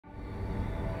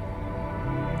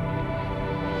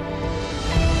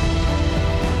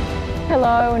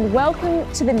Hello and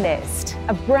welcome to The Nest,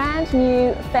 a brand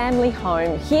new family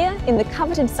home here in the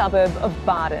coveted suburb of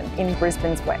Bardon in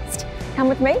Brisbane's west. Come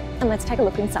with me and let's take a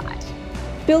look inside.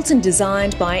 Built and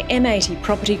designed by M80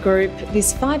 Property Group,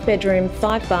 this 5-bedroom,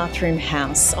 5-bathroom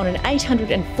house on an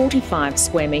 845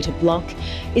 square metre block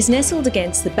is nestled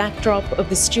against the backdrop of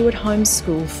the Stuart Home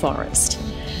School forest.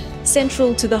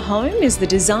 Central to the home is the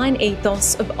design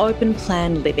ethos of open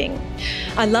plan living.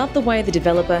 I love the way the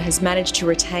developer has managed to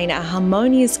retain a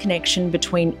harmonious connection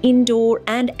between indoor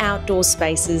and outdoor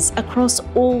spaces across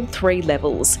all 3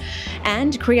 levels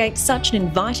and create such an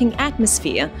inviting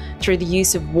atmosphere through the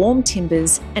use of warm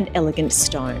timbers and elegant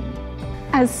stone.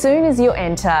 As soon as you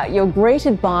enter, you're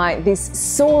greeted by this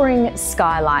soaring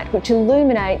skylight which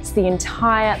illuminates the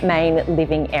entire main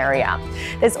living area.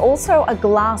 There's also a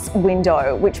glass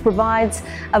window which provides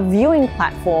a viewing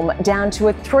platform down to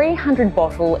a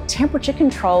 300-bottle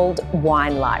temperature-controlled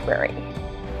wine library.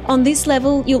 On this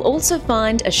level, you'll also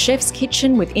find a chef's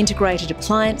kitchen with integrated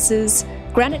appliances,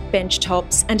 granite bench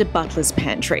tops and a butler's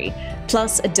pantry,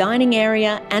 plus a dining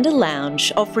area and a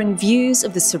lounge offering views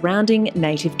of the surrounding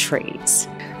native trees.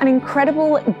 An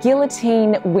incredible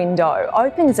guillotine window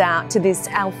opens out to this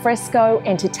alfresco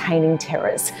entertaining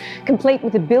terrace, complete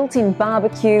with a built-in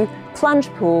barbecue, plunge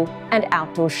pool and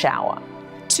outdoor shower.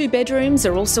 2 bedrooms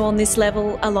are also on this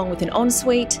level, along with an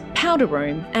ensuite, powder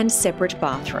room and separate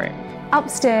bathroom.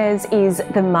 Upstairs is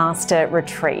the master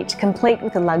retreat, complete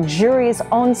with a luxurious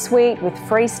ensuite with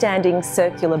freestanding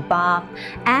circular bath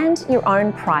and your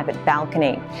own private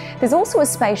balcony. There's also a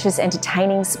spacious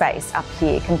entertaining space up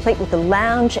here, complete with a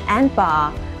lounge and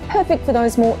bar, perfect for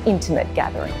those more intimate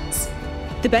gatherings.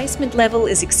 The basement level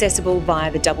is accessible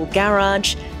via the double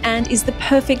garage and is the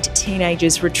perfect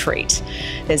teenager's retreat.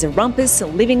 There's a rumpus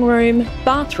living room,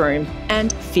 bathroom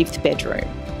and 5th bedroom.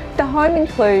 The home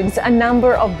includes a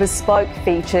number of bespoke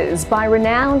features by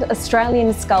renowned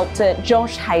Australian sculptor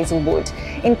Josh Hazelwood,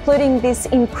 including this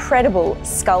incredible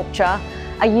sculpture,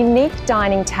 a unique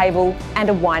dining table and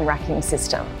a wine racking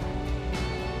system.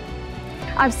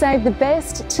 I've saved the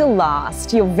best till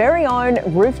last, your very own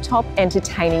rooftop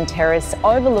entertaining terrace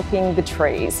overlooking the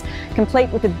trees, complete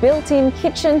with a built-in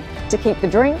kitchen to keep the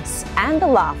drinks and the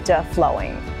laughter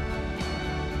flowing.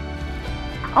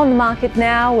 On the market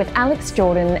now with Alex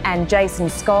Jordan and Jason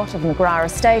Scott of McGrath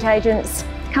Estate Agents.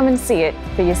 Come and see it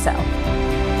for yourself.